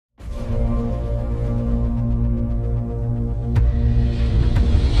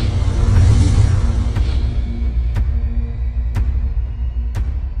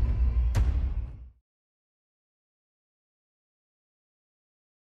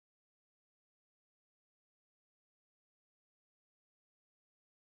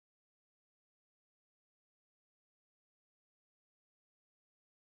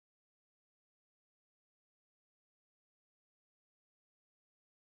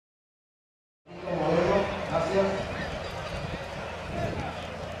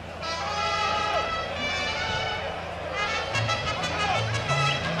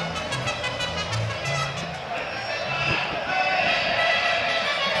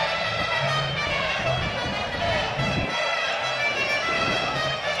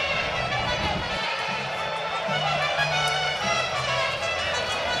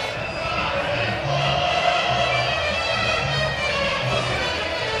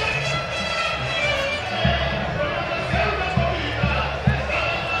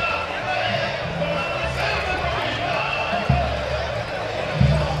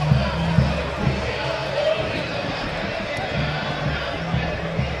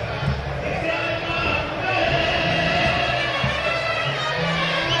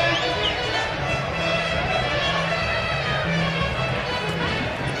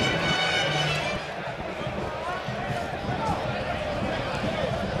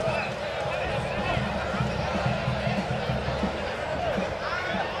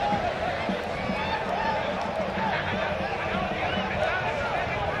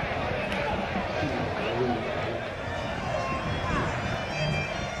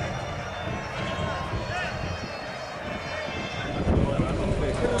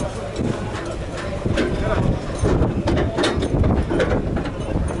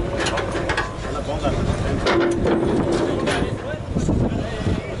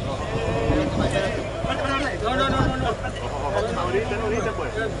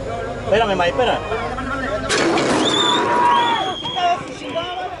Espérame, May, espera.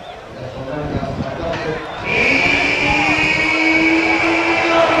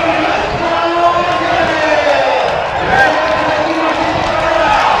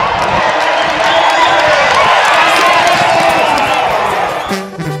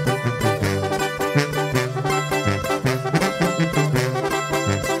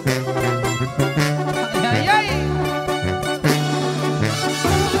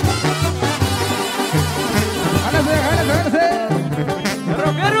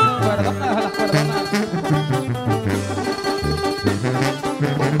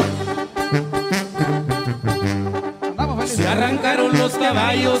 Se arrancaron los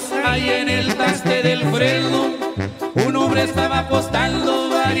caballos ahí en el traste del freno. Un hombre estaba apostando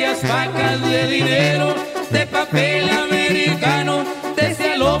varias vacas de dinero, de papel americano.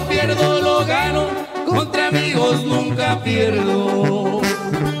 Decía lo pierdo, lo gano, contra amigos nunca pierdo.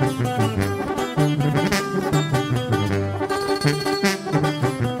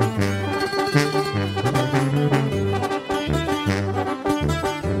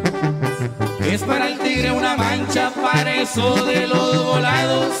 Es para el tigre una mancha, para eso de los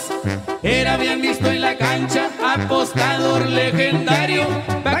volados. Era bien visto en la cancha, apostador legendario.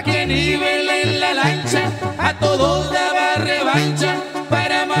 Pa' que nivele en la lancha, a todos daba revancha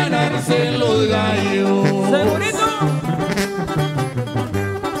para manarse los gallos. ¡Segurito!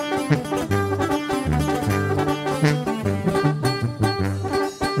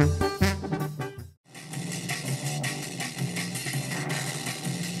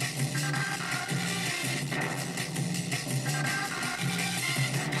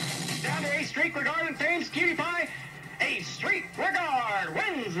 Street Regard and Thames Cutie Pie. A Street Regard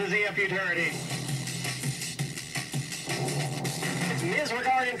wins the Zia Futurity. Ms.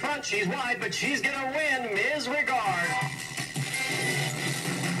 Regard in front. She's wide, but she's gonna win. Ms. Regard.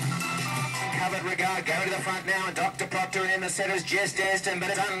 Uncovered Regard going to the front now, and Dr. Proctor in the center's just destined, but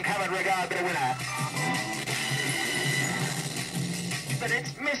it's Uncovered Regard, the winner. But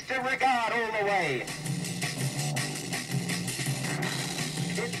it's Mr. Regard all the way.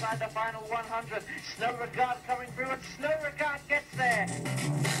 Inside the final 100, Snow Regard coming through, and Snow Regard gets there.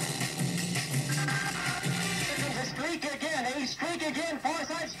 A streak again, far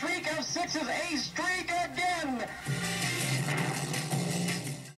side streak of sixes, a streak again.